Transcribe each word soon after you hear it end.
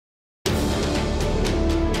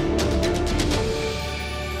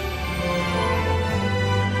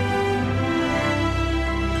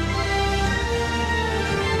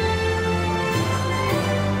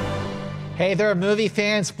Hey there, movie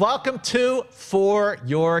fans. Welcome to For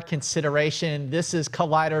Your Consideration. This is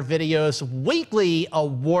Collider Video's weekly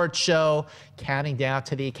award show, counting down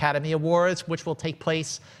to the Academy Awards, which will take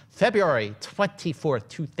place February 24th,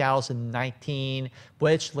 2019,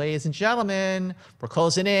 which, ladies and gentlemen, we're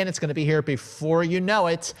closing in. It's going to be here before you know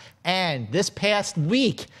it. And this past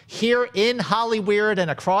week, here in Hollywood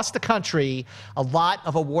and across the country, a lot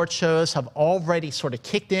of award shows have already sort of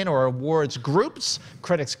kicked in, or awards groups,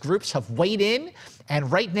 critics groups have weighed in.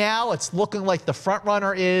 And right now, it's looking like the front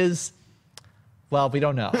runner is, well, we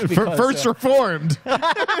don't know. Because, First Reformed.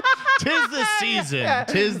 Tis the season.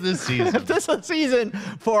 Tis the season. Tis the season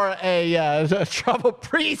for a troubled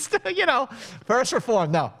priest. You know, First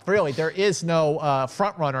Reformed. No, really, there is no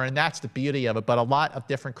front runner, and that's the beauty of it. But a lot of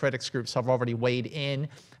different critics groups have already weighed in,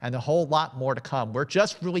 and a whole lot more to come. We're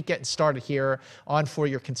just really getting started here on For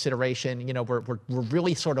Your Consideration. You know, we're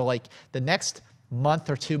really sort of like the next month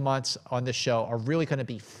or 2 months on this show are really going to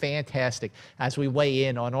be fantastic as we weigh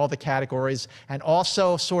in on all the categories and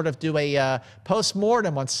also sort of do a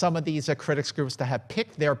post-mortem on some of these critics groups that have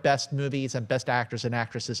picked their best movies and best actors and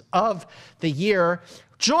actresses of the year.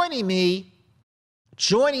 Joining me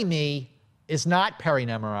is not Perry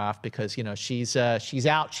Nemiroff, because, you know, she's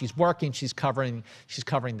out, she's working, she's covering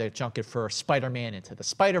the junket for Spider-Man Into the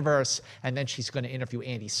Spider-Verse, and then she's going to interview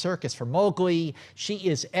Andy Serkis for Mowgli. She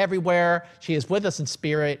is everywhere. She is with us in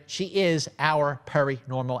spirit. She is our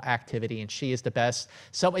Paranormal Activity, and she is the best.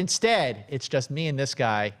 So instead, it's just me and this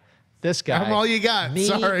guy. I'm all you got. Me,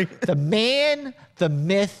 sorry. The man, the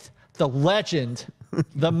myth, the legend,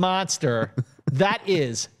 the monster. That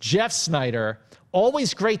is Jeff Snyder.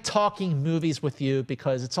 Always great talking movies with you,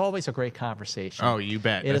 because it's always a great conversation. Oh, you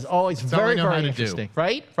bet. It is always very, very interesting,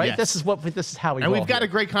 right? Right? Yes. This is how we And roll we've got here.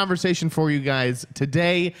 a great conversation for you guys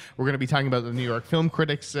today. We're going to be talking about the New York Film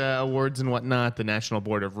Critics Awards and whatnot, the National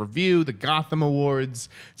Board of Review, the Gotham Awards,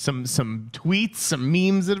 some tweets, some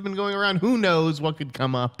memes that have been going around. Who knows what could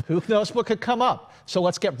come up? Who knows what could come up? So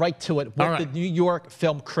let's get right to it with the New York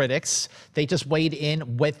Film Critics. They just weighed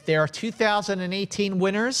in with their 2018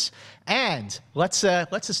 winners. And let's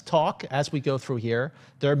just talk as we go through here.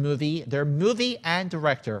 Their movie and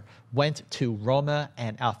director went to Roma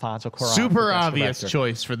and Alfonso Cuarón. Super obvious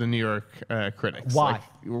choice for the New York critics. Why? Like,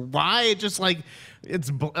 why? Just like,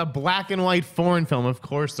 it's a black and white foreign film. Of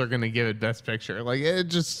course, they're going to give it Best Picture. Like, it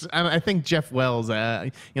just, I think Jeff Wells, you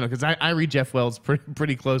know, because I read Jeff Wells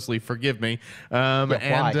pretty closely. Forgive me.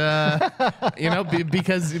 Why? You know,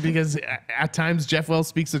 because at times Jeff Wells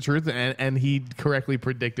speaks the truth, and he correctly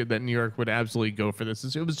predicted that New York would absolutely go for this.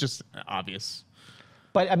 It was just obvious.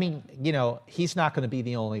 But, I mean, you know, he's not going to be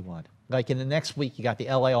the only one. Like, in the next week, you got the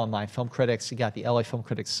LA Online Film Critics, you got the LA Film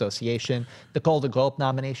Critics Association, the Golden Globe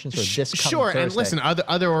nominations are this coming Thursday. And listen,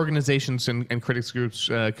 other organizations and critics groups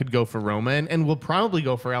could go for Roma, and will probably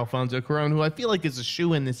go for Alfonso Cuarón, who I feel like is a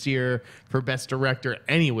shoo-in this year for Best Director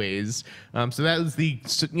anyways. So that was the,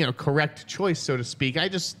 you know, correct choice, so to speak. I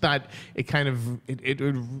just thought it kind of, it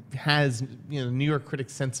has, you know, New York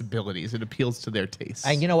critics' sensibilities. It appeals to their tastes.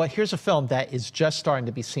 And you know what? Here's a film that is just starting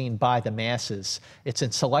to be seen by the masses. It's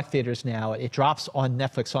in select theaters now. It drops on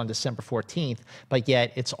Netflix on December 14th, but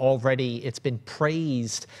yet it's been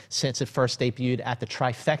praised since it first debuted at the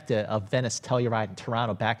Trifecta of Venice, Telluride, and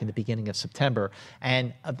Toronto back in the beginning of September.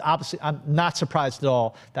 And obviously, I'm not surprised at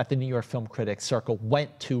all that the New York Film Critics Circle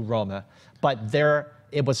went to Roma, but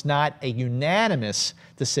it was not a unanimous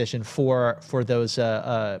decision for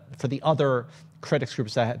the other critics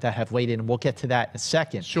groups that have weighed in, and we'll get to that in a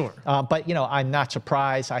second. Sure. But, you know, I'm not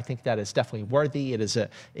surprised. I think that is definitely worthy. It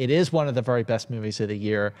is one of the very best movies of the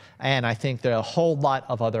year, and I think that a whole lot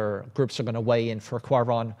of other groups are going to weigh in for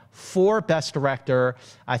Cuarón for Best Director.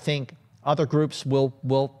 I think other groups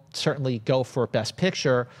will certainly go for Best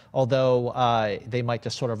Picture, although they might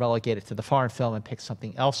just sort of relegate it to the foreign film and pick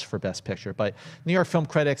something else for Best Picture. But New York Film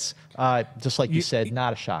Critics, just like you said,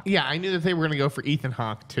 not a shock. Yeah, I knew that they were going to go for Ethan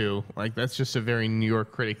Hawke, too. Like, that's just a very New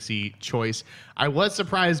York critics-y choice. I was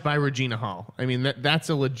surprised by Regina Hall. I mean, that's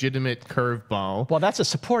a legitimate curveball. Well, that's a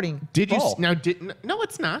supporting role. No,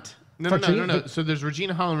 it's not. No. So there's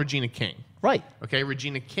Regina Hall and Regina King. Right. Okay,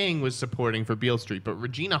 Regina King was supporting for Beale Street, but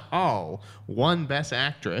Regina Hall won Best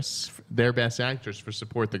Actress, their Best Actress for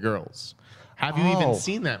Support the Girls. Have you even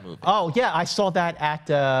seen that movie? Oh, yeah, I saw that at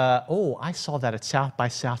South by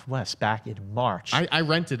Southwest back in March. I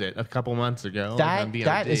rented it a couple months ago.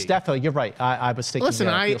 That is definitely, you're right. I was thinking. Listen,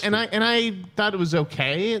 I thought it was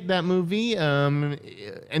okay, that movie, and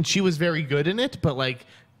she was very good in it, but like,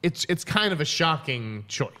 it's kind of a shocking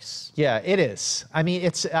choice. Yeah, it is. I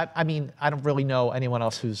mean, I don't really know anyone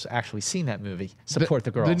else who's actually seen that movie. Support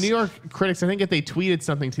the girls. The New York critics, I think that they tweeted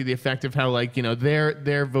something to the effect of how, like,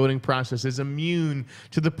 their voting process is immune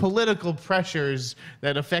to the political pressures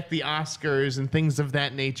that affect the Oscars and things of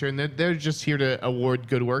that nature, and they're just here to award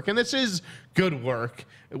good work. And this is good work.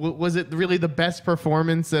 Was it really the best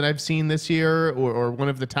performance that I've seen this year, or one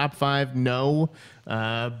of the top 5? No.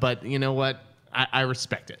 But you know what? I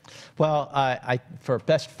respect it. Well, for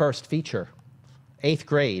best first feature, 8th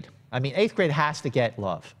Grade. I mean, 8th Grade has to get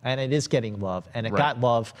love, and it is getting love, and it got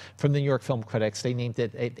love from the New York film critics. They named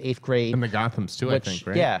it 8th Grade. And the Gothams too, which, I think,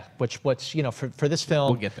 right? Yeah, which for this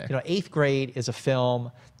film, we'll get there. 8th Grade is a film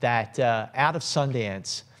that out of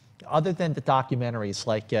Sundance, other than the documentaries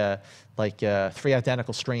like Three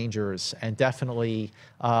Identical Strangers and definitely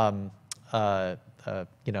Won't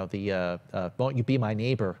You Be My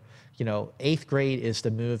Neighbor. 8th Grade is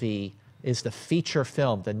the feature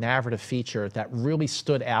film, the narrative feature that really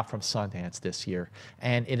stood out from Sundance this year.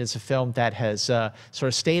 And it is a film that has sort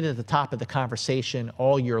of stayed at the top of the conversation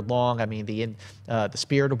all year long. I mean, the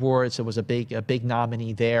Spirit Awards, it was a big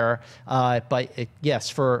nominee there. Yes,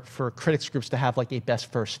 for critics groups to have like a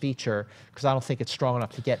best first feature, because I don't think it's strong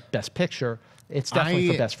enough to get best picture. It's definitely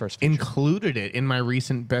for best first feature. Included it in my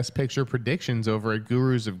recent best picture predictions over at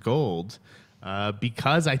Gurus of Gold.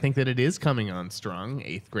 Because I think that it is coming on strong,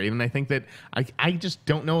 8th Grade, and I think that I just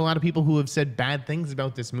don't know a lot of people who have said bad things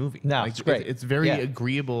about this movie. No, it's great. It's very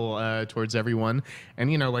agreeable towards everyone,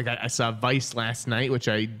 and I saw Vice last night, which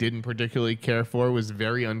I didn't particularly care for, was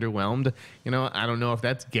very underwhelmed. I don't know if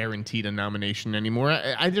that's guaranteed a nomination anymore.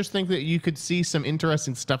 I just think that you could see some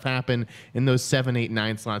interesting stuff happen in those 7, 8,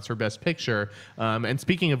 9 slots for Best Picture. And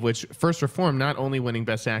speaking of which, First Reform not only winning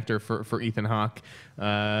Best Actor for Ethan Hawke,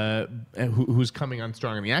 who's coming on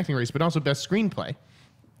strong in the acting race, but also Best Screenplay.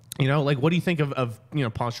 What do you think of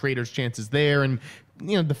Paul Schrader's chances there? And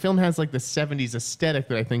the film has like the 70s aesthetic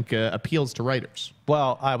that I think appeals to writers.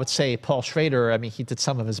 Well, I would say Paul Schrader, I mean, he did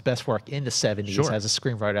some of his best work in the 70s as a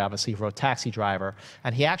screenwriter. Obviously, he wrote Taxi Driver.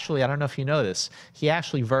 And he actually, I don't know if you know this, he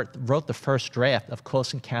actually wrote the first draft of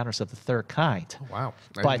Close Encounters of the Third Kind. Oh, wow.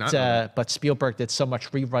 But Spielberg did so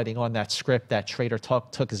much rewriting on that script that Schrader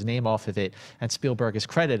took his name off of it, and Spielberg is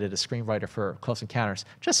credited as screenwriter for Close Encounters.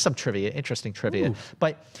 Just some trivia, interesting trivia. Ooh.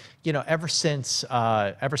 But, ever since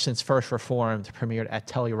First Reformed premiered at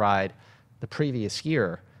Telluride the previous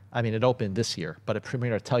year, I mean, it opened this year, but it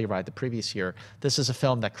premiered at Telluride the previous year. This is a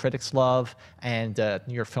film that critics love, and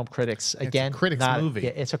New York film critics, again, it's a critics movie. Yeah,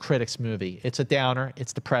 it's a critics movie. It's a downer.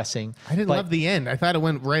 It's depressing. I didn't love the end. I thought it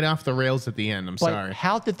went right off the rails at the end. I'm sorry.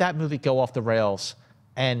 How did that movie go off the rails,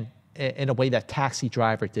 and in a way that Taxi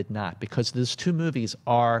Driver did not? Because those two movies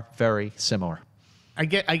are very similar. I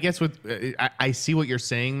guess I see what you're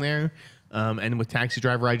saying there. And with Taxi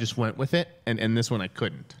Driver, I just went with it, and this one I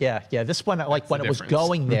couldn't. Yeah. This one, like when it was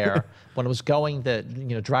going there, when it was going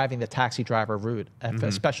driving the Taxi Driver route,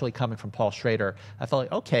 especially coming from Paul Schrader, I felt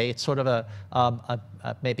like, okay, it's sort of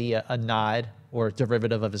maybe a nod or a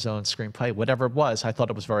derivative of his own screenplay, whatever it was. I thought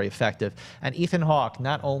it was very effective. And Ethan Hawke,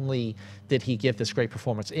 not only did he give this great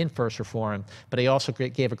performance in First Reform, but he also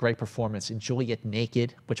gave a great performance in Juliet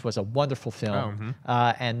Naked, which was a wonderful film.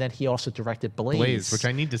 And then he also directed Blaze. Which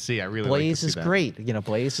I need to see. I really Blaze like to see is great.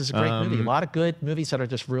 Blaze is a great movie. A lot of good movies that are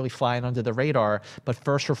just really flying under the radar. But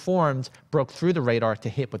First Reformed broke through the radar to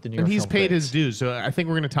hit with the New York And he's film paid critics. his dues. So I think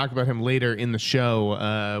we're going to talk about him later in the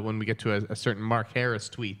show when we get to a certain Mark Harris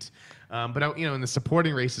tweet. But in the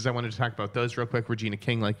supporting races, I wanted to talk about those real quick. Regina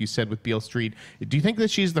King, like you said, with Beale Street. Do you think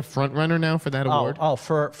that she's the front runner now for that award?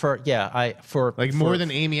 More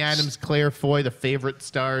than Amy Adams, Claire Foy, the favorite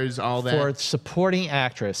stars, all that. For supporting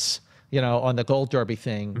actress, on the Gold Derby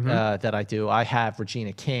thing that I do, I have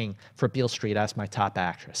Regina King for Beale Street as my top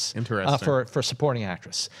actress. Interesting. For supporting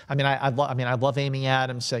actress. I love Amy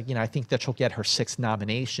Adams. I think that she'll get her 6th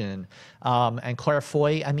nomination. And Claire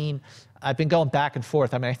Foy, I've been going back and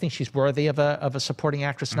forth. I think she's worthy of a supporting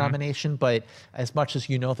actress nomination, but as much as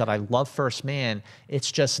that I love First Man,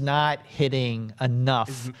 it's just not hitting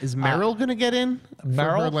enough. Is Meryl going to get in?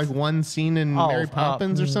 Meryl? For her, one scene in Mary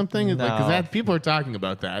Poppins or something? No. Because people are talking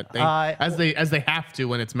about that. As they have to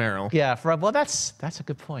when it's Meryl. Yeah, that's a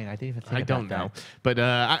good point. I didn't even think about that. I don't know. But,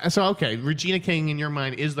 okay, Regina King, in your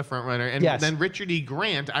mind, is the front runner. And then Richard E.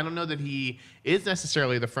 Grant, I don't know that he is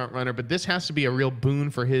necessarily the front runner, but this has to be a real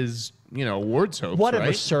boon for his awards hopes. What a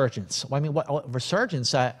resurgence! What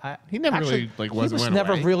resurgence? He never really He was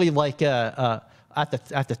never really at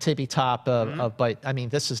the tippy top of. But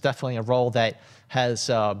this is definitely a role that has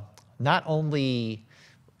not only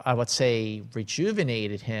I would say,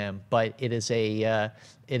 rejuvenated him, but it is a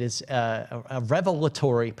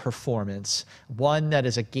revelatory performance, one that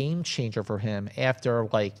is a game changer for him after,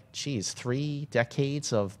 like, geez, 3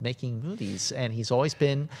 decades of making movies. And he's always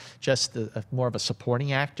been just more of a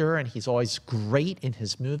supporting actor, and he's always great in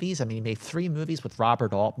his movies. I mean, he made 3 movies with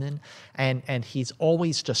Robert Altman, and he's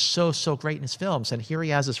always just so great in his films. And here he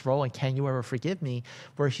has this role in Can You Ever Forgive Me,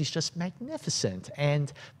 where he's just magnificent.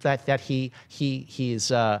 And that he is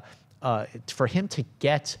for him to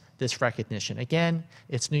get this recognition. Again,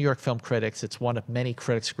 it's New York Film Critics. It's one of many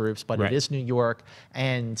critics groups, but it is New York,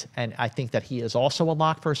 and I think that he is also a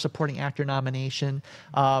lock for a supporting actor nomination.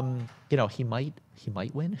 You know, he might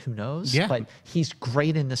win. Who knows? Yeah. But he's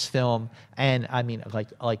great in this film, and I mean,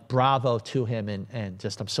 like bravo to him, and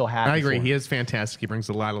just I'm so happy. I agree. For him. He is fantastic. He brings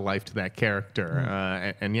a lot of life to that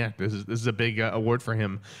character, and yeah, this is a big award for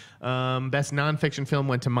him. Best nonfiction film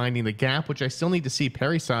went to Minding the Gap, which I still need to see.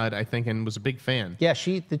 Perry saw it, I think, and was a big fan. Yeah,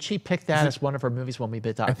 she picked that as one of her movies when we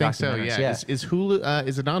did I think so. Yeah. Is Hulu?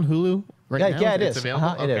 Is it on Hulu right now? Yeah, it is.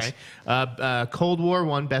 Available? It okay. is. Cold War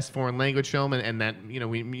won Best Foreign Language Film, and that, you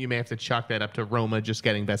know, you may have to chalk that up to Roma just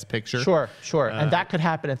getting Best Picture. Sure. And that could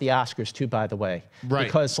happen at the Oscars too, by the way. Right.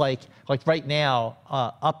 Because like right now,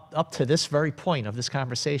 up to this very point of this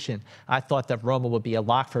conversation, I thought that Roma would be a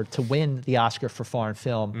lock to win the Oscar for foreign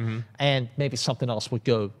film, and maybe something else would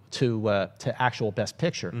go to actual Best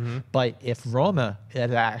Picture. But if Roma,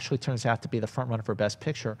 it actually turns out to be the front runner for Best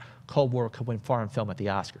Picture, Cold War could win foreign film at the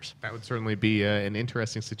Oscars. That would certainly be an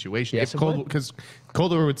interesting situation. Yes, because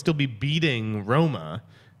Cold War would still be beating Roma.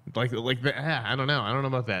 I don't know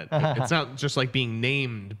about that. It's not just like being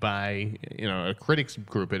named by, you know, a critics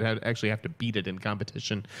group. It actually have to beat it in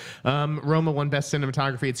competition. Roma won Best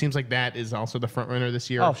Cinematography. It seems like that is also the front runner this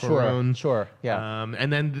year. Oh, sure, yeah.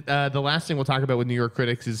 And then the last thing we'll talk about with New York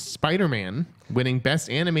critics is Spider-Man winning Best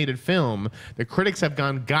Animated Film. The critics have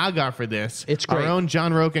gone gaga for this. It's great. Our own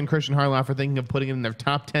John Roque and Christian Harloff are thinking of putting it in their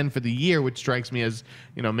top 10 for the year, which strikes me as,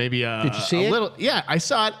 you know, maybe Did you see it? little. Yeah, I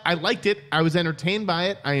saw it. I liked it. I was entertained by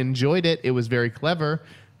it. I enjoyed it. It was very clever.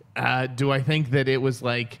 Do I think that it was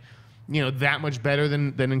like, you know, that much better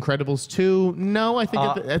than Incredibles 2? No, I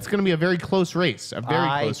think that's going to be a very close race. A very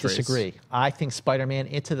close race. I disagree. I think Spider-Man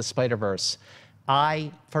Into the Spider-Verse,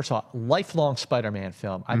 first of all, lifelong Spider-Man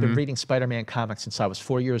film. I've been reading Spider-Man comics since I was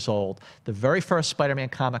 4 years old. The very first Spider-Man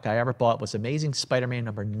comic I ever bought was Amazing Spider-Man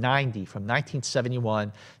number 90 from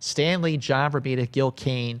 1971. Stan Lee, John Romita, Gil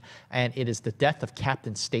Kane, and it is the death of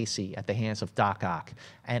Captain Stacy at the hands of Doc Ock.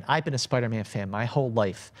 And I've been a Spider-Man fan my whole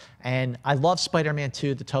life. And I love Spider-Man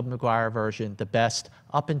 2, the Tobey Maguire version, the best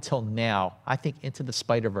up until now. I think Into the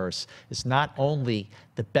Spider-Verse is not only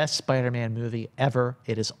the best Spider-Man movie ever,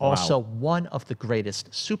 it is also one of the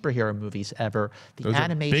greatest superhero movies ever. Those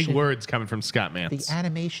animation, are big words coming from Scott Mantz. The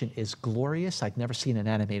animation is glorious. I've never seen an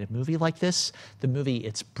animated movie like this. The movie,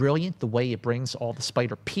 it's brilliant, the way it brings all the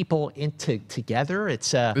Spider people together.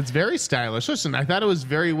 It's very stylish. Listen, I thought it was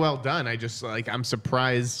very well done. I just, like, I'm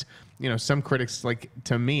surprised, you know, some critics, like,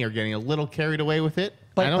 to me, are getting a little carried away with it.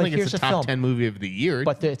 I don't think it's a top 10 movie of the year.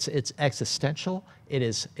 But it's existential.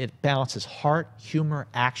 It balances heart, humor,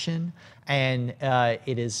 action, and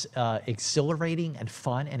it is exhilarating and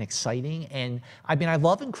fun and exciting. And I mean, I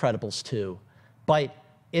love Incredibles 2, but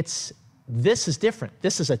this is different.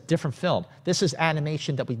 This is a different film. This is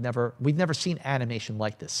animation that we've never seen animation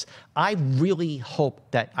like this. I really hope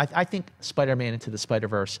that I think Spider-Man Into the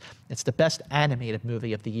Spider-Verse, it's the best animated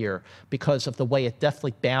movie of the year because of the way it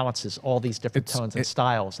definitely balances all these different tones and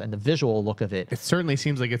styles and the visual look of it. It certainly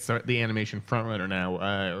seems like it's the animation frontrunner now,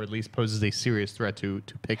 or at least poses a serious threat to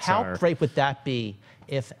Pixar. How great would that be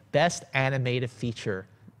if Best Animated Feature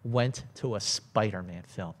went to a Spider-Man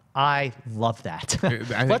film? I love that.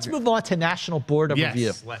 Let's move on to National Board of Review.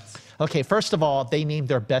 Yes, let's. Okay, first of all, they named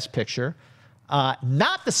their Best Picture.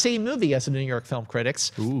 Not the same movie as the New York Film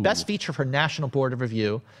Critics. Ooh. Best Feature for National Board of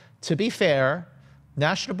Review. To be fair,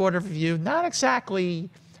 National Board of Review, not exactly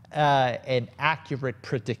an accurate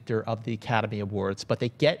predictor of the Academy Awards, but they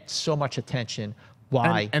get so much attention.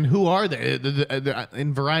 Why? And who are they?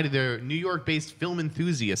 In Variety, they're New York-based film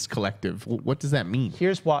enthusiasts collective. What does that mean?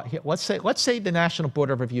 Here's why. Let's say the National Board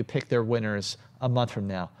of Review picked their winners a month from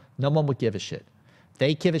now. No one would give a shit.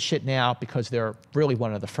 They give a shit now because they're really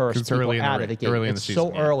one of the first people out of the gate. It's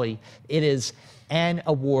so early. It is an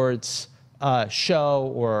awards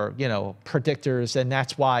show or, you know, predictors, and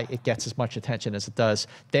that's why it gets as much attention as it does.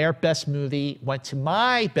 Their best movie went to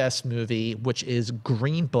my best movie, which is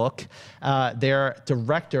Green Book. Their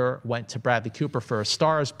director went to Bradley Cooper for A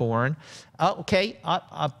Star Is Born. Okay,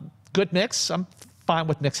 good mix. I'm fine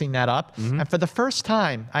with mixing that up. And for the first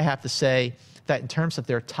time, I have to say that in terms of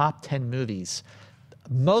their top 10 movies,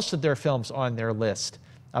 most of their films on their list,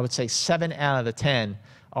 I would say 7 out of the 10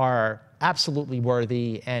 are absolutely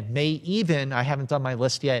worthy and may even, I haven't done my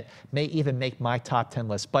list yet, may even make my top 10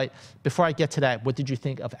 list. But before I get to that, what did you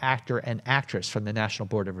think of actor and actress from the National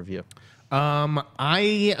Board of Review?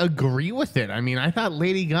 I agree with it. I mean, I thought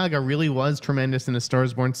Lady Gaga really was tremendous in A Star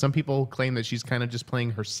Is Born. Some people claim that she's kind of just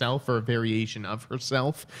playing herself or a variation of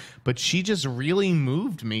herself, but she just really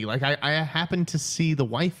moved me. Like, I happened to see The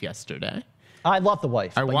Wife yesterday. I love The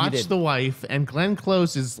Wife. I watched The Wife, and Glenn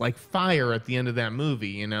Close is like fire at the end of that movie.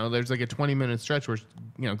 You know, there's like a 20-minute stretch where,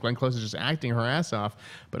 you know, Glenn Close is just acting her ass off.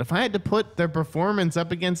 But if I had to put their performance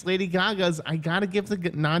up against Lady Gaga's, I gotta give the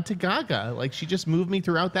nod to Gaga. Like, she just moved me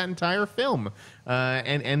throughout that entire film,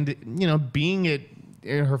 and you know, being it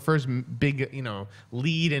her first big, you know,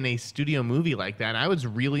 lead in a studio movie like that, I was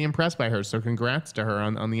really impressed by her. So congrats to her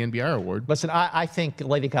on the NBR award. Listen, I think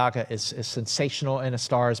Lady Gaga is sensational in A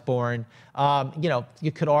Star Is Born. You know,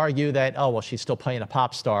 you could argue that, oh, well, she's still playing a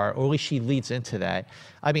pop star, or at least she leads into that.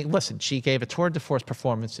 I mean, listen, she gave a tour de force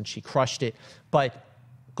performance and she crushed it, but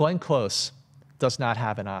Glenn Close does not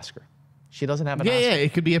have an Oscar. She doesn't have an Oscar. Yeah,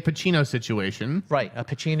 it could be a Pacino situation. Right, a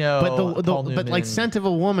Pacino, but like Scent of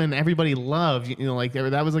a Woman, everybody loved. You know, like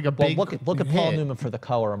that was like a big. Look at Paul Newman for The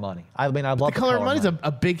Color of Money. I mean, I love The Color of Money is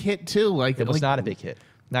a big hit too. Like it was not a big hit.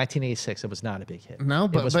 1986, it was not a big hit. No,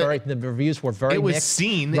 but it was the reviews were very mixed. It was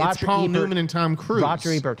seen. It's Paul Newman and Tom Cruise.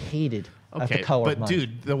 Roger Ebert hated The Color of Money.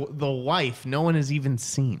 But dude, the Wife, no one has even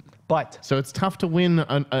seen. But so it's tough to win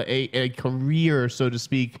a career, so to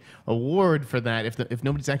speak, award for that if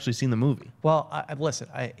nobody's actually seen the movie. Well, listen,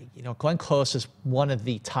 you know, Glenn Close is one of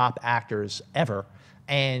the top actors ever,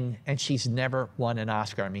 and she's never won an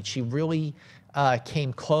Oscar. I mean, she really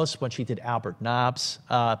came close when she did Albert Nobbs,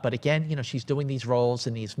 but again, you know, she's doing these roles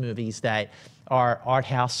in these movies that are art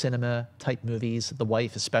house cinema type movies. The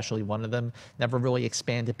Wife, especially one of them, never really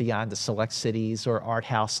expanded beyond the select cities or art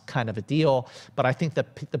house kind of a deal. But I think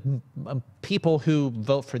that the people who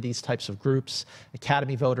vote for these types of groups,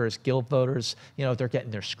 Academy voters, Guild voters, you know, they're getting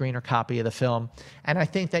their screener copy of the film. And I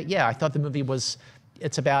think that, yeah, I thought the movie was.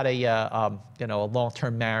 It's about a you know, a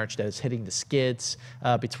long-term marriage that is hitting the skids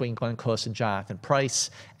between Glenn Close and Jonathan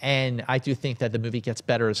Pryce, and I do think that the movie gets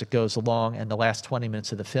better as it goes along. And the last 20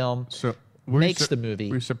 minutes of the film makes the movie.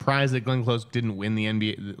 Were you surprised that Glenn Close didn't win the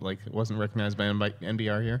NBA? Like, wasn't recognized by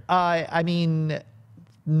NBR here? I mean,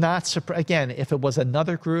 not surprised. Again, if it was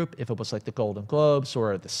another group, if it was like the Golden Globes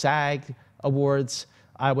or the SAG Awards,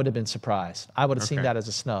 I would have been surprised. I would have seen that as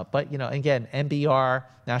a snub. But, you know, again, NBR,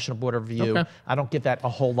 National Board of Review, I don't give that a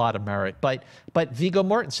whole lot of merit. But Viggo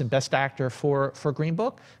Mortensen, Best Actor for Green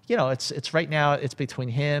Book, you know, it's right now, it's between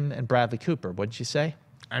him and Bradley Cooper. What'd you say?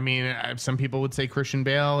 I mean, some people would say Christian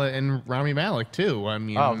Bale and Rami Malek, too. I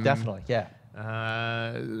mean, oh, definitely, yeah.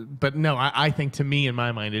 But no, I think, to me, in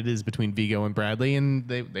my mind, it is between Viggo and Bradley, and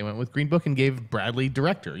they went with Green Book and gave Bradley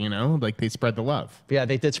director, you know, like they spread the love. Yeah,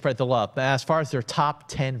 they did spread the love. But as far as their top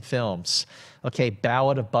 10 films, okay,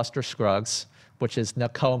 Ballad of Buster Scruggs, which is the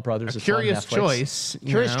Coen Brothers. A curious choice.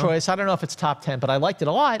 Curious choice. I don't know if it's top 10, but I liked it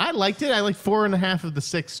a lot. I liked it. I liked 4.5 of the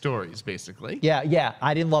 6 stories, basically. Yeah.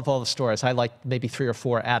 I didn't love all the stories. I liked maybe 3 or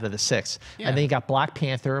 4 out of the 6. Yeah. And then you got Black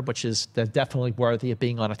Panther, which is definitely worthy of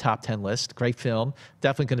being on a top 10 list. Great film.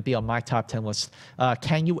 Definitely going to be on my top 10 list.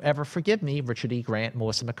 Can You Ever Forgive Me? Richard E. Grant,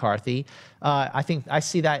 Melissa McCarthy. I think I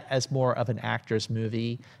see that as more of an actor's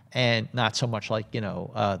movie, and not so much like, you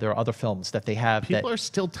know, there are other films that they have. People are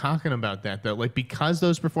still talking about that, though. Like, because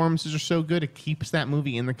those performances are so good, it keeps that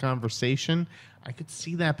movie in the conversation. I could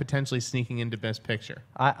see that potentially sneaking into Best Picture.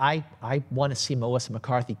 I want to see Melissa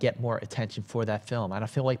McCarthy get more attention for that film. And I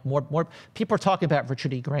feel like more people are talking about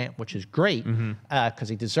Richard E. Grant, which is great because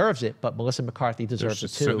he deserves it, but Melissa McCarthy deserves it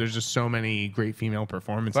too. There's just so many great female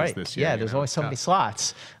performances this year. Yeah, there's only so many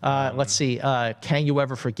slots. Let's see. Can You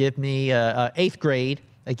Ever Forgive Me? 8th Grade.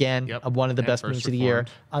 Again, one of the best movies of the year.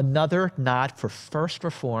 Another nod for First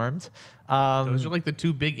Reformed. Those are like the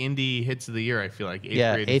 2 big indie hits of the year, I feel like.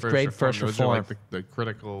 8th grade, First Reformed. Those are like the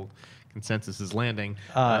critical consensus is landing.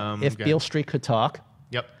 If Beale Street Could Talk.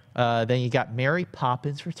 Yep. Then you got Mary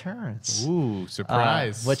Poppins Returns. Ooh,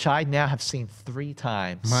 surprise. Which I now have seen 3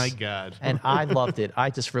 times. My God. And I loved it.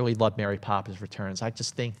 I just really loved Mary Poppins Returns. I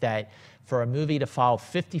just think that for a movie to follow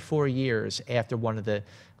 54 years after one of the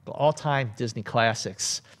all-time Disney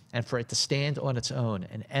classics, and for it to stand on its own,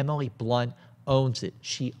 and Emily Blunt owns it.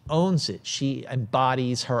 She owns it. She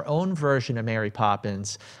embodies her own version of Mary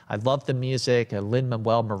Poppins. I love the music,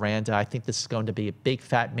 Lin-Manuel Miranda. I think this is going to be a big,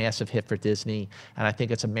 fat, massive hit for Disney, and I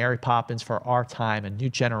think it's a Mary Poppins for our time, a new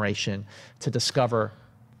generation to discover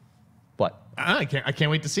what? I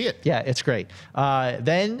can't wait to see it. Yeah, it's great.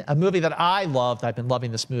 Then a movie that I loved, I've been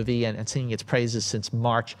loving this movie and singing its praises since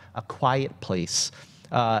March, A Quiet Place,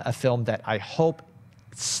 a film that I hope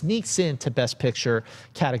sneaks into Best Picture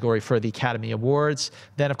category for the Academy Awards.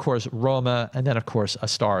 Then, of course, Roma, and then, of course, A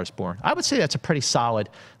Star is Born. I would say that's a pretty solid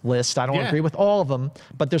list. I don't agree with all of them,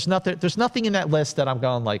 but there's nothing in that list that I'm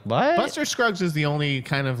going like, what? Buster Scruggs is the only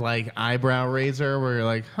kind of like eyebrow raiser where you're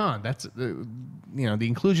like, huh, that's, you know, the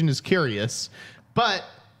inclusion is curious, but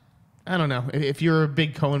I don't know. If you're a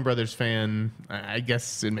big Coen Brothers fan, I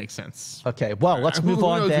guess it makes sense. Okay, well, let's move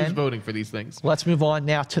on then. Who knows then. who's voting for these things? Let's move on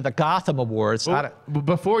now to the Gotham Awards. Well,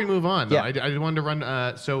 before we move on, though, Yeah. I wanted to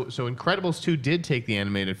run. So Incredibles 2 did take the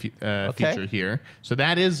animated feature here. So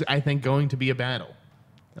that is, I think, going to be a battle.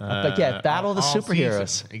 But yeah, Battle of the all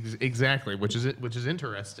Superheroes. season. Exactly, which is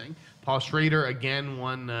interesting. Paul Schrader again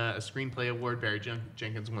won a screenplay award. Barry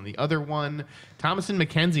Jenkins won the other one. Thomasin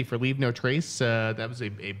McKenzie for Leave No Trace. That was a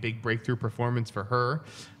big breakthrough performance for her.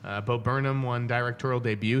 Bo Burnham won directorial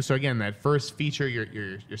debut. So again, that first feature,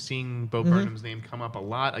 you're seeing Bo Burnham's name come up a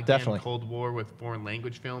lot. Again, Definitely. Cold War with foreign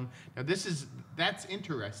language film. Now that's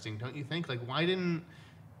interesting, don't you think? Like, why didn't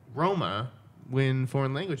Roma win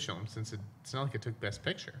foreign language film, since it's not like it took Best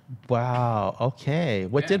Picture? Wow. Okay.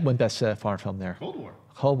 What did win Best Foreign Film there? Cold War.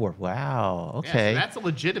 Cold War. Wow. Okay. Yeah, so that's a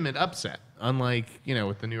legitimate upset, unlike, you know,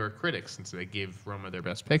 with the New York critics, since they gave Roma their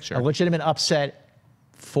Best Picture. A legitimate upset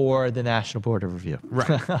for the National Board of Review. Right.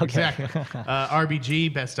 Okay. Exactly.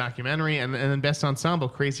 RBG, Best Documentary, and then Best Ensemble,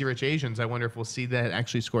 Crazy Rich Asians. I wonder if we'll see that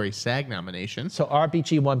actually score a SAG nomination. So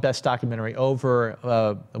RBG won Best Documentary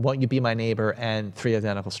over Won't You Be My Neighbor and Three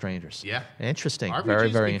Identical Strangers. Yeah. Interesting. RBG Very,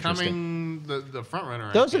 is very interesting. becoming the front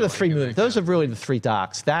runner. Those are the three movies. Those are really the three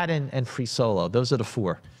docs. That and Free Solo. Those are the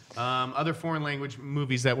four. Other foreign language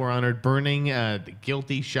movies that were honored: Burning, The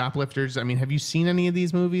Guilty, Shoplifters. I mean, have you seen any of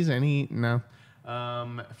these movies? No.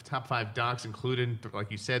 Top 5 docs included,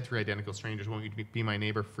 like you said, Three Identical Strangers, Won't You Be My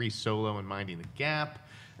Neighbor, Free Solo, and Minding the Gap.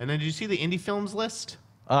 And then did you see the indie films list?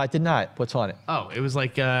 I did not. What's on it? Oh, it was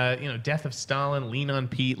like, Death of Stalin, Lean on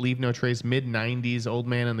Pete, Leave No Trace, Mid-90s, Old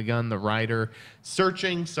Man and the Gun, The Rider,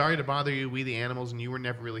 Searching, Sorry to Bother You, We the Animals, and You Were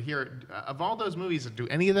Never Really Here. Of all those movies, do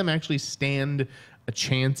any of them actually stand a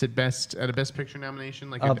chance at a Best Picture nomination?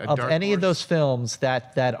 Like Of dark any horse? of those films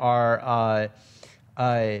that are,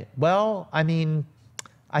 well, I mean,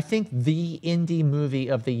 I think the indie movie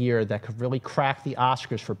of the year that could really crack the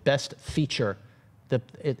Oscars for Best Feature,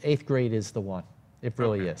 Eighth Grade is the one. It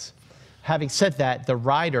really is. Having said that, The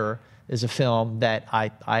Rider is a film that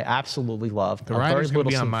I absolutely love. The Rider's going to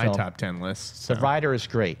be on my top 10 list. So. The Rider is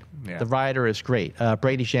great. Yeah. The Rider is great.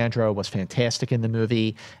 Brady Jandreau was fantastic in the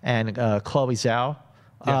movie, and Chloe Zhao,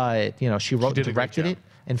 she wrote and directed it.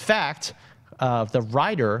 In fact, The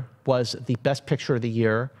Rider was the Best Picture of the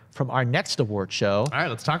Year from our next award show. All right,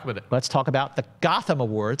 let's talk about it. Let's talk about the Gotham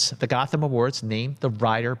Awards. The Gotham Awards named The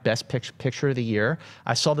Rider Best Picture of the Year.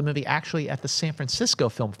 I saw the movie actually at the San Francisco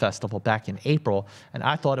Film Festival back in April, and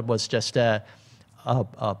I thought it was just a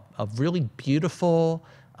really beautiful,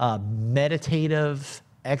 meditative,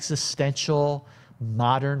 existential,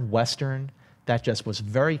 modern Western that just was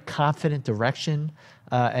very confident direction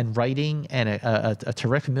and writing, and a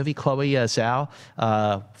terrific movie. Chloe Zhao,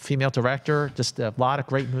 female director, just a lot of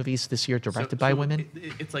great movies this year directed by women.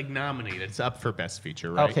 It's like nominated. It's up for Best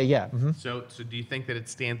Feature, right? Okay, yeah. So do you think that it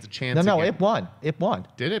stands a chance? No, it won. It won.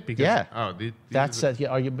 Did it? Because, yeah. Oh, that's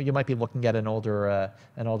you might be looking at an older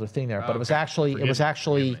thing there, but it was actually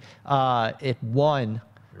it won.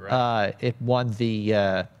 Right. It won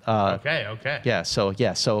the. Okay. Yeah. So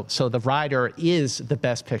The Rider is the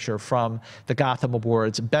Best Picture from the Gotham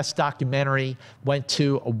Awards. Best Documentary went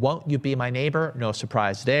to Won't You Be My Neighbor? No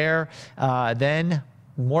surprise there. Then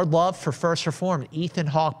more love for First Reformed. Ethan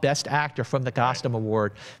Hawke, Best Actor from the Gotham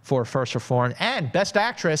Award for First Reformed. And Best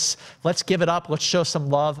Actress, let's give it up. Let's show some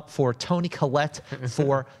love for Toni Collette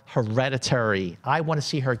for Hereditary. I want to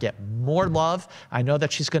see her get more love. I know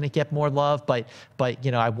that she's going to get more love, but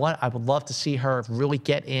I would love to see her really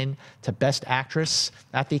get in to Best Actress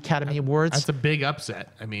at the Academy Awards. That's a big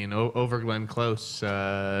upset. I mean, over Glenn Close.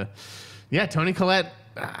 Toni Collette.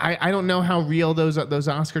 I don't know how real those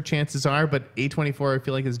Oscar chances are, but A24 I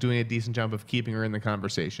feel like is doing a decent job of keeping her in the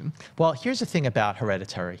conversation. Well, here's the thing about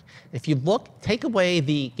Hereditary. If you take away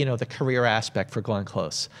the career aspect for Glenn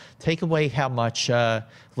Close, take away how much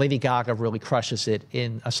Lady Gaga really crushes it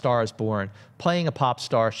in A Star Is Born, playing a pop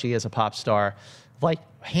star, she is a pop star, like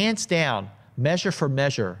hands down, measure for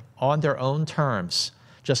measure, on their own terms,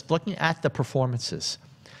 just looking at the performances,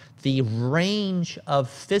 the range of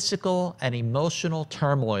physical and emotional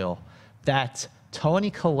turmoil that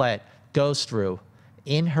Toni Collette goes through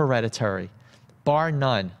in Hereditary bar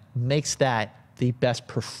none, makes that the best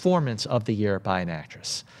performance of the year by an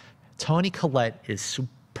actress. Toni Collette is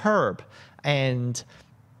superb,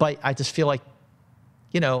 but I just feel like,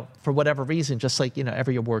 you know, for whatever reason, just like, you know,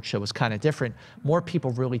 every award show is kind of different, more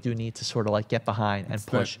people really do need to sort of like get behind and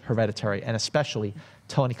push Hereditary, and especially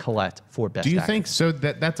Toni Collette for Best Do you Actress. think so?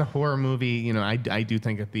 That's a horror movie. You know, I do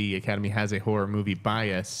think that the Academy has a horror movie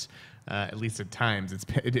bias, at least at times.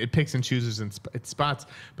 It picks and chooses its spots.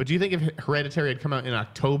 But do you think if Hereditary had come out in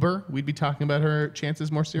October, we'd be talking about her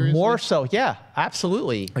chances more seriously? More so, yeah,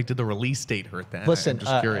 absolutely. Like, did the release date hurt that? Listen, I'm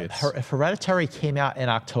just curious. If Hereditary came out in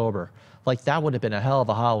October, like that would have been a hell of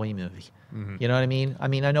a Halloween movie. You know what I mean? I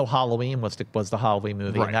mean, I know Halloween was the Halloween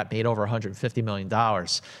movie, Right. and that made over $150 million.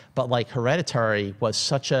 But like Hereditary was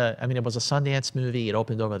such a, I mean, it was a Sundance movie. It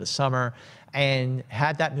opened over the summer, and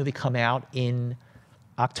had that movie come out in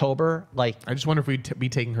October, like, I just wonder if we'd be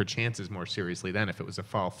taking her chances more seriously then if it was a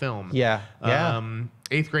fall film. yeah.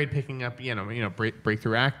 Eighth grade picking up,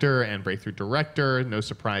 breakthrough actor and breakthrough director. No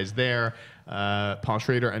surprise there. Paul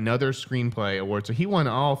Schrader, another screenplay award. So he won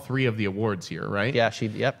all 3 of the awards here, right? Yeah,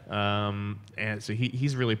 yep. And so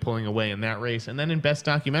he's really pulling away in that race. And then in Best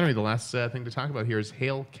Documentary, the last thing to talk about here is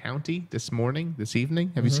Hale County this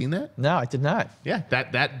evening. Have you seen that? No, I did not. Yeah,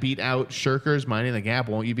 that beat out Shirkers, Minding the Gap,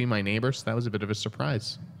 Won't You Be My Neighbor? So that was a bit of a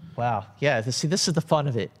surprise. Wow. Yeah. See, this is the fun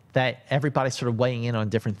of it, that everybody's sort of weighing in on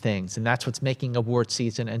different things. And that's what's making award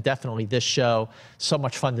season, and definitely this show, so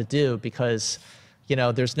much fun to do, because, you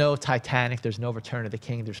know, there's no Titanic, there's no Return of the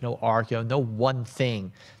King, there's no Argo, no one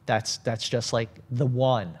thing that's just like the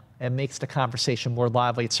one. It makes the conversation more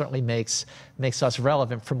lively. It certainly makes us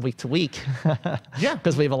relevant from week to week. Yeah.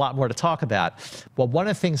 Because we have a lot more to talk about. Well, one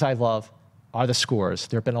of the things I love are the scores.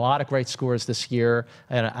 There have been a lot of great scores this year,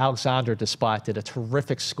 and Alexander Desplat did a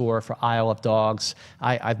terrific score for Isle of Dogs.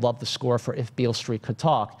 I love the score for If Beale Street Could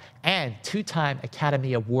Talk. And 2-time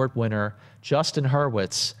Academy Award winner Justin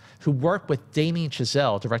Hurwitz, who worked with Damien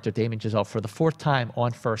Chazelle, director Damien Chazelle, for the 4th time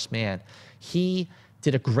on First Man. He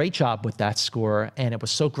did a great job with that score, and it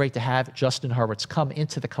was so great to have Justin Hurwitz come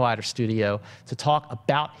into the Collider studio to talk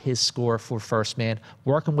about his score for First Man,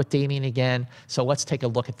 working with Damien again. So let's take a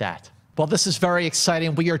look at that. Well, this is very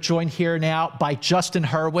exciting. We are joined here now by Justin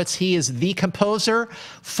Hurwitz. He is the composer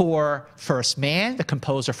for First Man, the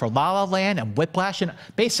composer for La La Land and Whiplash, and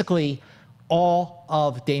basically all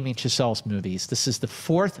of Damien Chazelle's movies. This is the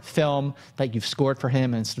 4th film that you've scored for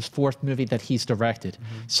him, and it's the 4th movie that he's directed.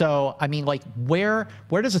 So, I mean, like, where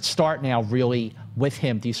does it start now, really, with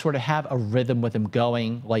him? Do you sort of have a rhythm with him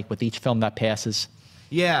going, like, with each film that passes?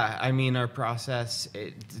 Yeah, I mean, our process,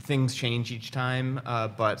 things change each time,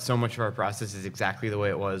 but so much of our process is exactly the way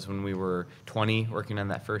it was when we were 20 working on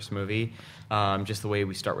that first movie. Just the way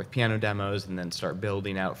we start with piano demos and then start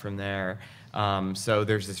building out from there. So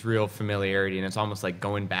there's this real familiarity, and it's almost like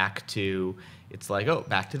going back to, it's like, oh,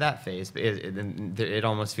 back to that phase. It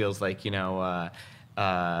almost feels like,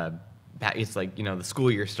 it's like, the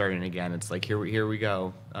school year starting again. It's like, here we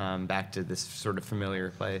go, back to this sort of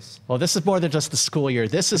familiar place. Well, this is more than just the school year.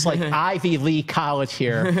 This is like Ivy League college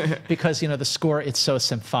here, because, the score, it's so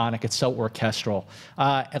symphonic, it's so orchestral.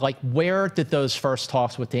 Like, where did those first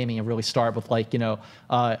talks with Damien really start with, like,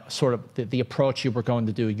 sort of the approach you were going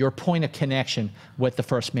to do, your point of connection with the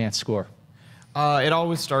First Man score? It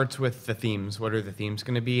always starts with the themes. What are the themes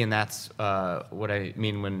going to be? And that's what I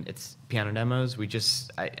mean when it's piano demos.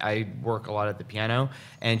 I work a lot at the piano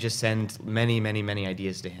and just send many, many, many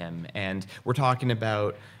ideas to him. And we're talking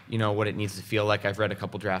about, what it needs to feel like. I've read a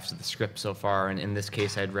couple drafts of the script so far, and in this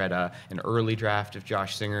case, I'd read an early draft of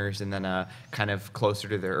Josh Singer's and then a kind of closer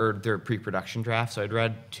to their pre-production draft. So I'd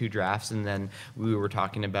read 2 drafts, and then we were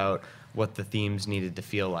talking about what the themes needed to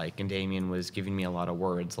feel like, and Damien was giving me a lot of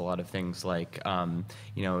words, a lot of things like,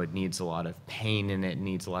 it needs a lot of pain in it,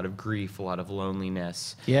 needs a lot of grief, a lot of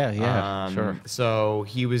loneliness. Yeah, sure. So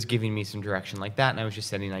he was giving me some direction like that, and I was just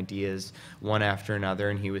sending ideas one after another,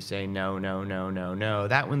 and he was saying, no, no, no, no, no,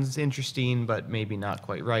 that one's interesting, but maybe not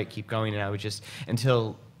quite right, keep going, and I was just,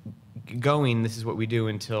 until going, this is what we do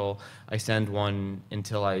until I send one,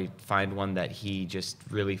 until I find one that he just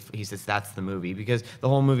really, he says that's the movie, because the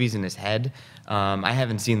whole movie's in his head. I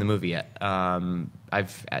haven't seen the movie yet.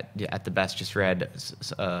 I've at the best just read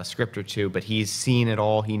a script or 2, but he's seen it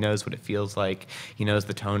all. He knows what it feels like. He knows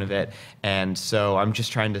the tone of it. And so I'm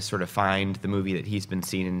just trying to sort of find the movie that he's been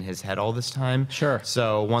seeing in his head all this time. Sure.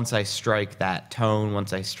 So once I strike that tone,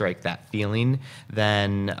 once I strike that feeling,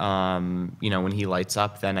 then, when he lights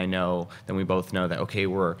up, then I know, then we both know that, okay,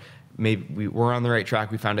 we're maybe we're on the right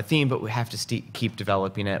track. We found a theme, but we have to keep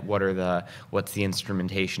developing it. What's the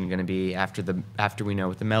instrumentation going to be after we know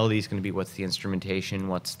what the melody is going to be? What's the instrumentation?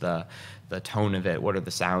 What's the tone of it? What are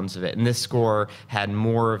the sounds of it? And this score had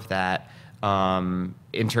more of that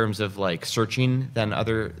in terms of like searching than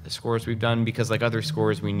other scores we've done, because like other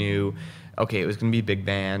scores we knew, okay, it was going to be big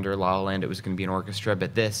band, or La La Land, it was going to be an orchestra.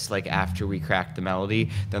 But this, like after we cracked the melody,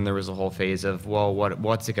 then there was a whole phase of, well,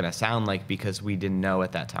 what's it going to sound like, because we didn't know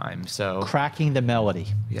at that time. So cracking the melody.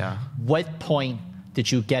 Yeah. What point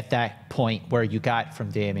did you get that point where you got from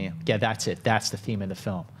Damien, yeah, that's it, that's the theme of the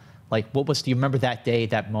film? Like, do you remember that day,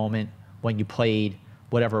 that moment when you played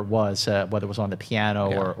whatever it was, whether it was on the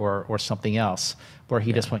piano or something else, where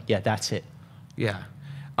he just went, yeah, that's it? Yeah.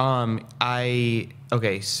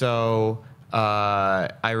 So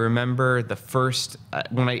I remember the first,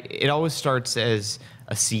 it always starts as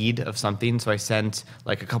a seed of something. So I sent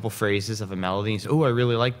like a couple phrases of a melody. And said, oh, I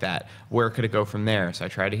really like that. Where could it go from there? So I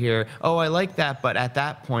try to hear, oh, I like that. But at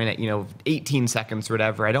that point, at 18 seconds or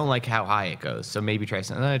whatever, I don't like how high it goes. So maybe try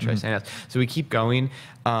something. Something else. So we keep going.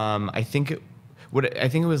 I think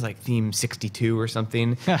it was like theme 62 or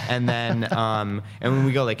something, and then and when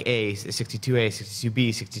we go like A, 62A, 62B,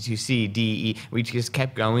 62C, D, E, we just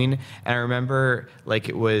kept going. And I remember like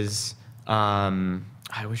it was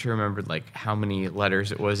I wish I remembered like how many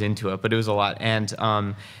letters it was into it, but it was a lot. And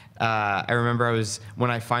I remember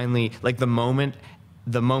when I finally, like the moment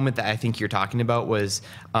that I think you're talking about was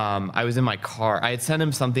I was in my car. I had sent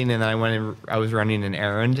him something, and then I was running an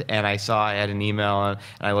errand, and I saw I had an email, and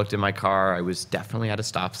I looked in my car. I was definitely at a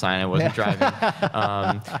stop sign. I wasn't driving.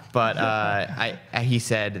 But he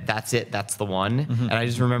said, that's it, that's the one. Mm-hmm. And I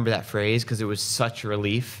just remember that phrase because it was such a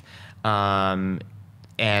relief.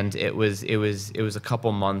 And it was a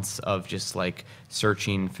couple months of just like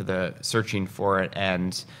searching for it,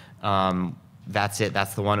 and that's it.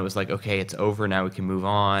 That's the one. It was like, okay, it's over now. We can move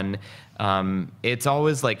on. It's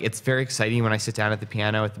always like, it's very exciting when I sit down at the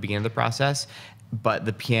piano at the beginning of the process, but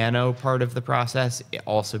the piano part of the process, it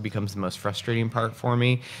also becomes the most frustrating part for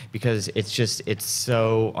me, because it's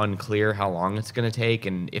so unclear how long it's going to take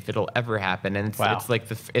and if it'll ever happen. And it's like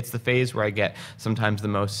it's the phase where I get sometimes the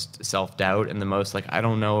most self-doubt and the most like, I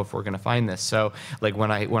don't know if we're going to find this. So like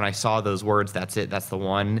when I saw those words, that's it, that's the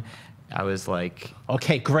one, I was like,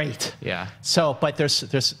 okay, great. Yeah. So, but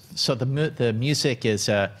the music is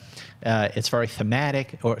it's very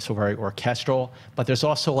thematic, very orchestral, but there's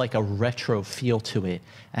also like a retro feel to it,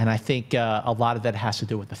 and I think a lot of that has to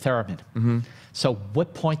do with the theremin. Mm-hmm. So,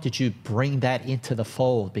 what point did you bring that into the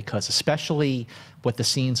fold? Because especially with the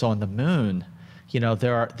scenes on the moon,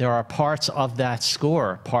 there are parts of that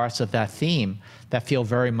score, parts of that theme that feel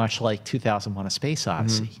very much like 2001: A Space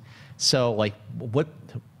Odyssey. Mm-hmm. So, like,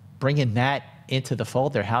 bringing that into the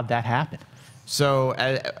fold there, how'd that happen? So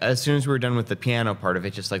as soon as we were done with the piano part of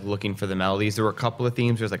it, just like looking for the melodies, there were a couple of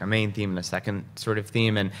themes. There was like a main theme and a second sort of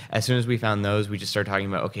theme. And as soon as we found those, we just started talking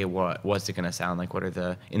about, okay, what's it going to sound like? What are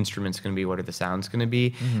the instruments going to be? What are the sounds going to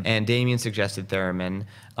be? Mm-hmm. And Damien suggested theremin.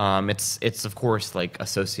 It's of course like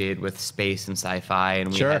associated with space and sci-fi,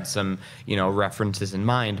 and we had some references in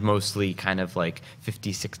mind, mostly kind of like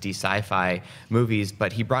 50s, 60s sci-fi movies.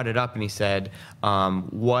 But he brought it up and he said,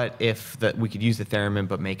 what if we could use the theremin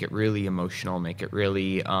but make it really emotional, make it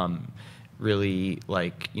really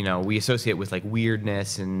like, we associate it with like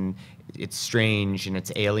weirdness and it's strange and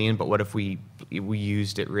it's alien, but what if we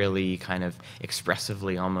used it really kind of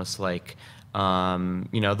expressively, almost like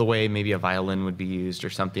the way maybe a violin would be used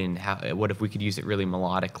or something. What if we could use it really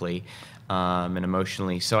melodically and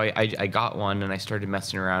emotionally? So I got one and I started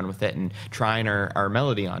messing around with it and trying our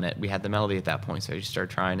melody on it. We had the melody at that point, so I just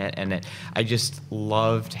started trying it, and I just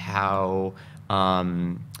loved how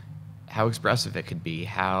expressive it could be,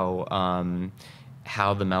 how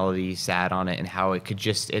the melody sat on it, and how it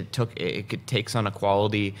takes on a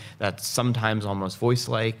quality that's sometimes almost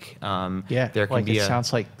voice-like. There can be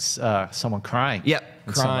sounds like someone crying. Yep,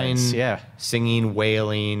 crying, singing,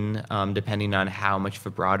 wailing, depending on how much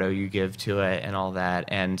vibrato you give to it and all that.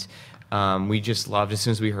 And we just loved, as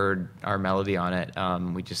soon as we heard our melody on it,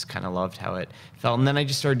 we just kind of loved how it felt. And then I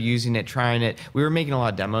just started using it, trying it. We were making a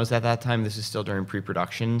lot of demos at that time. This is still during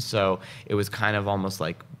pre-production, so it was kind of almost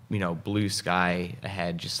like, blue sky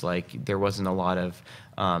ahead. Just like there wasn't a lot of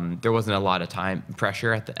time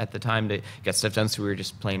pressure at the time to get stuff done, so we were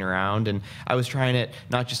just playing around. And I was trying it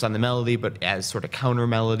not just on the melody, but as sort of counter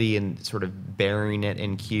melody and sort of burying it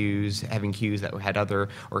in cues, having cues that had other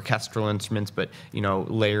orchestral instruments, but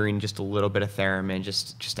layering just a little bit of theremin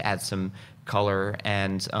just to add some color.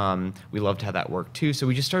 And we loved how that worked too, so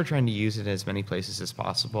we just started trying to use it in as many places as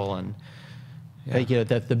possible. And Yeah. You know,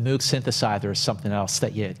 the Moog synthesizer is something else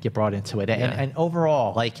that you brought into it. And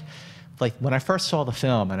overall, like when I first saw the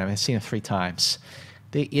film, and I've seen it 3 times,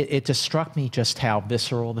 it just struck me just how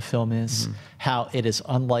visceral the film is, how it is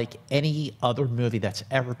unlike any other movie that's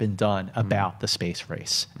ever been done about the space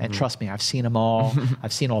race. And trust me, I've seen them all.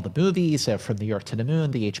 I've seen all the movies from New York to the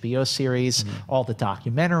Moon, the HBO series, all the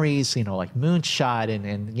documentaries, you know, like Moonshot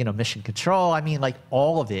and you know, Mission Control. I mean, like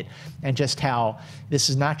all of it. And just how this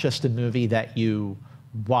is not just a movie that you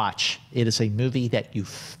watch, it is a movie that you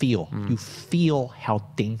feel. You feel how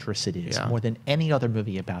dangerous it is more than any other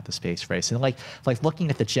movie about the space race. And like looking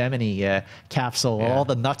at the Gemini capsule, all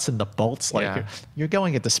the nuts and the bolts, like you're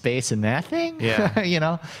going into space in that thing, you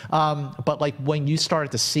know. But like when you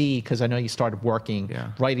started to see, because I know you started working,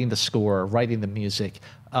 writing the score, writing the music,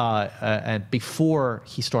 and before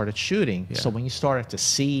he started shooting. So when you started to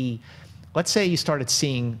see, let's say you started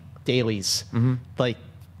seeing dailies, like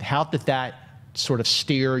how did that sort of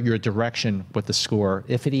steer your direction with the score,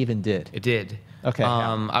 if it even did? It did. Okay.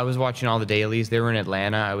 I was watching all the dailies. They were in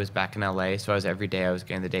Atlanta. I was back in LA, so every day I was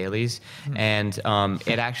getting the dailies. And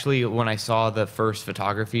it actually, when I saw the first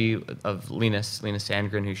photography of Linus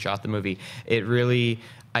Sandgren, who shot the movie, it really,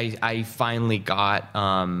 I finally got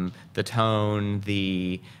the tone,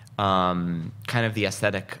 the kind of the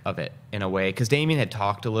aesthetic of it in a way, because Damien had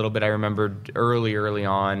talked a little bit. I remembered early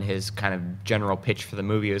on his kind of general pitch for the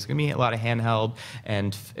movie. It was going to be a lot of handheld,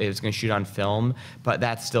 and it was going to shoot on film, but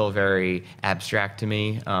that's still very abstract to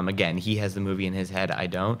me. Again, he has the movie in his head, I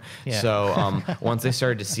don't. So once I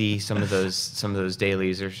started to see some of those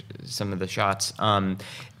dailies or some of the shots, and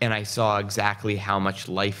I saw exactly how much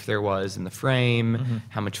life there was in the frame,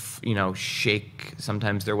 how much shake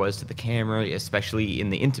sometimes there was to the camera, especially in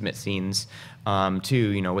the intimate scenes.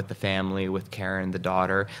 Too, with the family, with Karen, the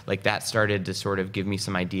daughter, like that started to sort of give me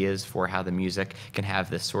some ideas for how the music can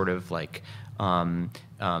have this sort of like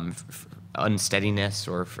unsteadiness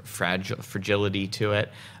or fragility to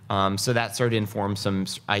it. So that started to inform some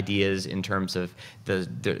ideas in terms of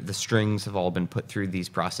the strings have all been put through these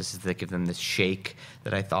processes that give them this shake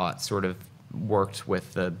that I thought sort of worked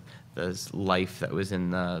with the life that was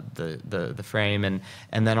in the frame,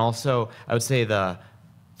 and then also I would say the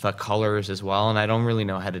colors as well. And I don't really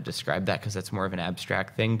know how to describe that because that's more of an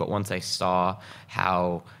abstract thing. But once I saw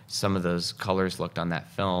how some of those colors looked on that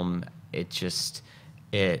film, it just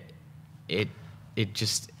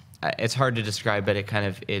it's hard to describe, but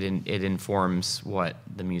it informs what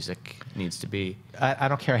the music needs to be. I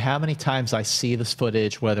don't care how many times I see this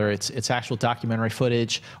footage, whether it's actual documentary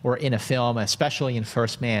footage or in a film, especially in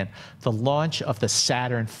First Man, the launch of the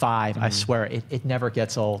Saturn V, I swear, it never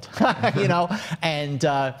gets old, you know? And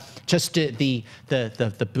just the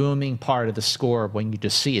booming part of the score when you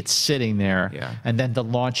just see it sitting there, and then the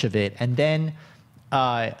launch of it, and then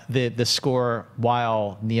the score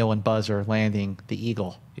while Neil and Buzz are landing the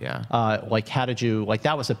Eagle. Like how did you, like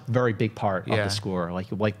that was a very big part of the score. Like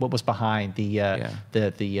what was behind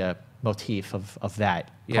the motif of that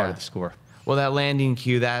part of the score? Well, that landing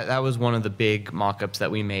cue, that was one of the big mock-ups that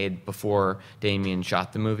we made before Damien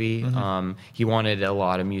shot the movie. He wanted a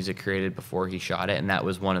lot of music created before he shot it, and that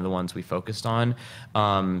was one of the ones we focused on.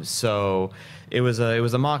 So it was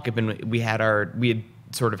a mock-up, and we had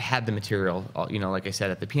sort of had the material, like I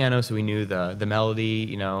said, at the piano, so we knew the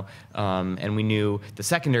melody, and we knew the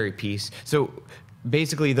secondary piece. So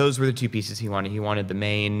basically, those were the 2 pieces he wanted. He wanted the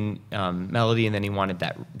main melody, and then he wanted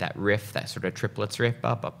that riff, that sort of triplets riff.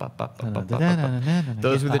 Those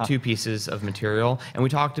were the 2 pieces of material, and we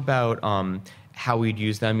talked about how we'd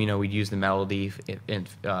use them. We'd use the melody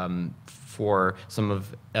for some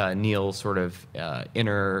of Neil's sort of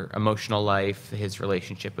inner emotional life, his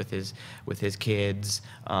relationship with his kids,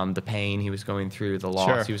 the pain he was going through, the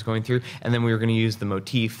loss he was going through, and then we were going to use the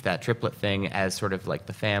motif, that triplet thing, as sort of like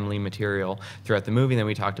the family material throughout the movie. And then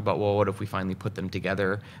we talked about, well, what if we finally put them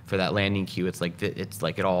together for that landing cue? It's like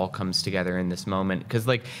it all comes together in this moment, because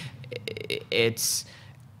like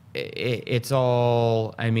it's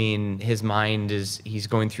all, I mean, his mind he's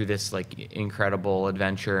going through this like incredible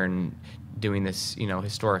adventure and doing this,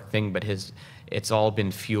 historic thing, but it's all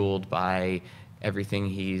been fueled by everything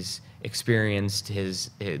he's experienced,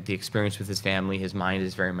 the experience with his family. His mind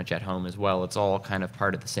is very much at home as well. It's all kind of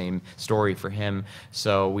part of the same story for him.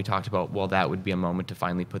 So we talked about, well, that would be a moment to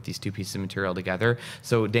finally put these 2 pieces of material together.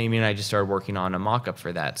 So Damien and I just started working on a mock-up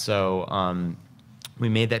for that. So we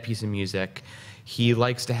made that piece of music. He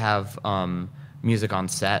likes to have music on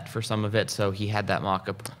set for some of it, so he had that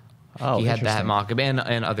mock-up Oh, he had that interesting. mock-up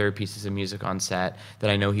and other pieces of music on set that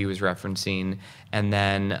I know he was referencing. And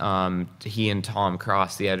then he and Tom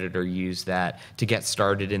Cross, the editor, used that to get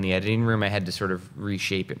started in the editing room. I had to sort of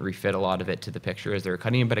reshape it, refit a lot of it to the picture as they were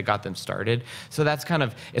cutting it, but it got them started. So that's kind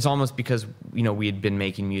of, it's almost because, you know, we had been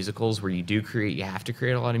making musicals where you have to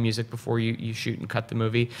create a lot of music before you shoot and cut the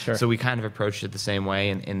movie. Sure. So we kind of approached it the same way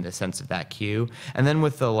in the sense of that cue. And then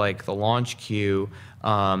with the launch cue,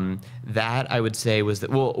 that I would say was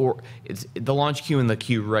it's the launch cue and the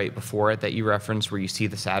cue right before it that you referenced, where you see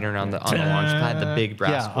the Saturn on the launch pad, the big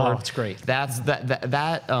brass board. Oh, it's great. That's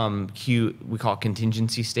that cue we call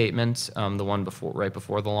contingency statement, the one right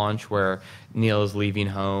before the launch, where Neil is leaving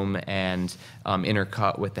home and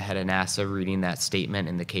intercut with the head of NASA reading that statement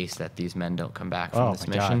in the case that these men don't come back from this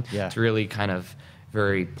mission. Yeah. It's really kind of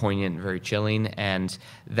very poignant, very chilling, and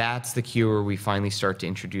that's the cue where we finally start to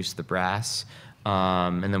introduce the brass.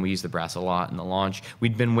 And then we use the brass a lot in the launch.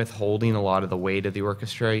 We'd been withholding a lot of the weight of the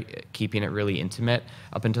orchestra, keeping it really intimate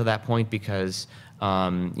up until that point, because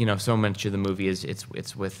you know, so much of the movie is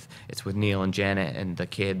it's with Neil and Janet and the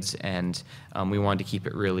kids, and we wanted to keep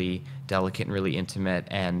it really delicate and really intimate.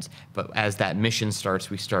 But as that mission starts,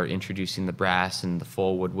 we start introducing the brass and the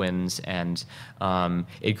full woodwinds, and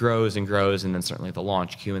it grows and grows, and then certainly the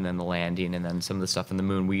launch cue, and then the landing, and then some of the stuff in the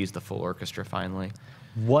moon. We use the full orchestra finally.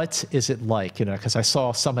 What is it like, you know, because I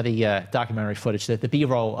saw some of the documentary footage, the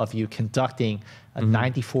B-roll of you conducting a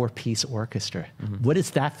 94-piece orchestra. What does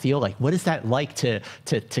that feel like? What is that like to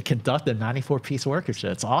conduct a 94-piece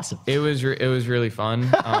orchestra? It's awesome. It was really fun.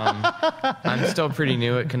 I'm still pretty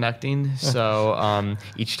new at conducting, so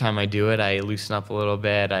each time I do it, I loosen up a little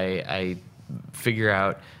bit. I figure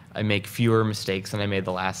out, I make fewer mistakes than I made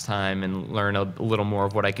the last time, and learn a little more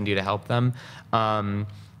of what I can do to help them.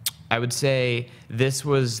 I would say this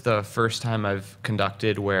was the first time I've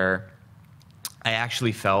conducted where I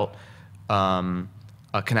actually felt a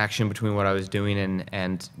connection between what I was doing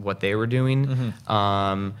and what they were doing.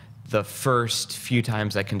 The first few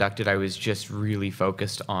times I conducted, I was just really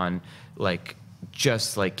focused on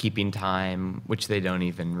just keeping time, which they don't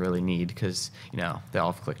even really need, because you know they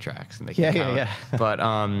all have click tracks and they can count. But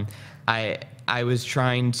I was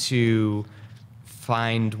trying to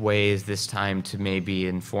find ways this time to maybe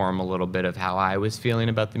inform a little bit of how I was feeling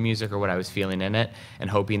about the music or what I was feeling in it, and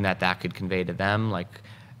hoping that that could convey to them,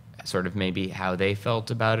 sort of maybe how they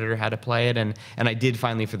felt about it or how to play it. And I did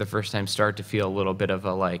finally, for the first time, start to feel a little bit of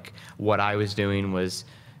what I was doing was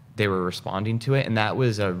they were responding to it. And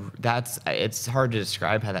it's hard to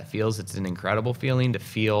describe how that feels. It's an incredible feeling to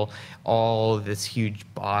feel all this huge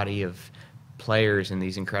body of players and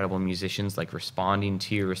these incredible musicians responding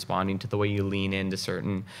to you, responding to the way you lean into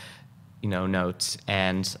certain, notes.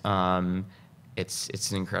 And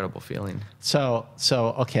it's an incredible feeling. So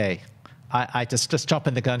okay. I just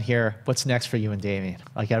jumping the gun here. What's next for you and Damien?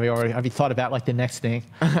 Have you thought about the next thing?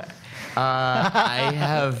 I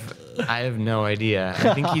have no idea.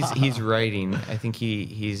 I think he's writing. I think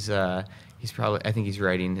he's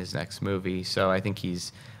writing his next movie. So I think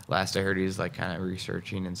last I heard he was kind of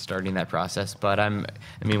researching and starting that process. But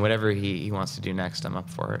whatever he wants to do next, I'm up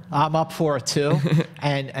for it. I'm up for it too.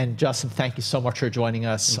 and Justin, thank you so much for joining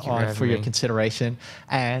us for your consideration.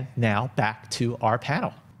 And now back to our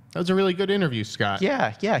panel. That was a really good interview, Scott.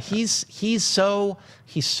 Yeah. He's so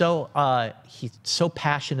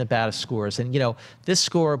passionate about his scores, and this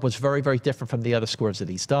score was very, very different from the other scores that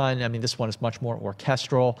he's done. This one is much more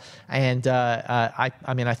orchestral, and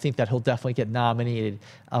I think that he'll definitely get nominated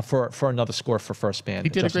for another score for First Band. He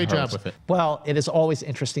did Justin a great Hurwitz. job with it. Well, it is always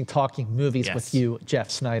interesting talking movies with you, Jeff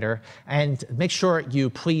Snyder, and make sure you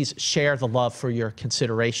please share the love for your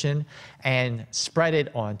consideration and spread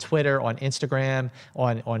it on Twitter, on Instagram,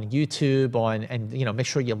 on YouTube, and make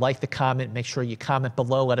sure you like the comment. Make sure you comment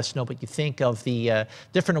below. Let us know what you think of the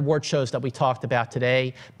different award shows that we talked about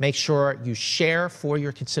today. Make sure you share for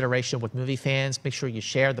your consideration with movie fans. Make sure you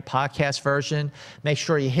share the podcast version. Make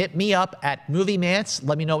sure you hit me up at Movie Mantz.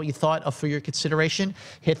 Let me know what you thought of for your consideration.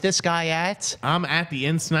 Hit this guy at... I'm at the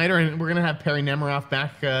N Snyder, and we're going to have Perry Nemiroff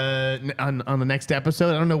back on the next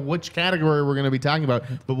episode. I don't know which category we're going to be talking about,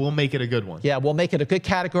 but we'll make it a good one. Yeah, we'll make it a good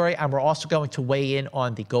category, and we're also going to weigh in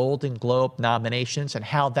on the Golden Globe nominations and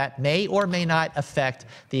how that may or may not affect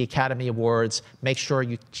the Academy Awards. Make sure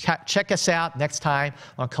you check us out next time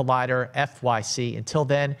on Collider FYC. Until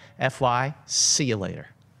then, FY, see you later.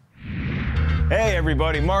 Hey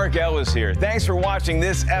everybody, Mark Ellis here. Thanks for watching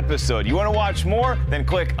this episode. You want to watch more? Then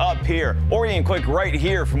click up here, or you can click right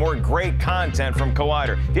here for more great content from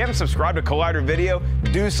Collider. If you haven't subscribed to Collider Video,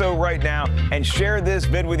 do so right now and share this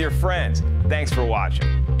vid with your friends. Thanks for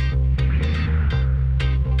watching.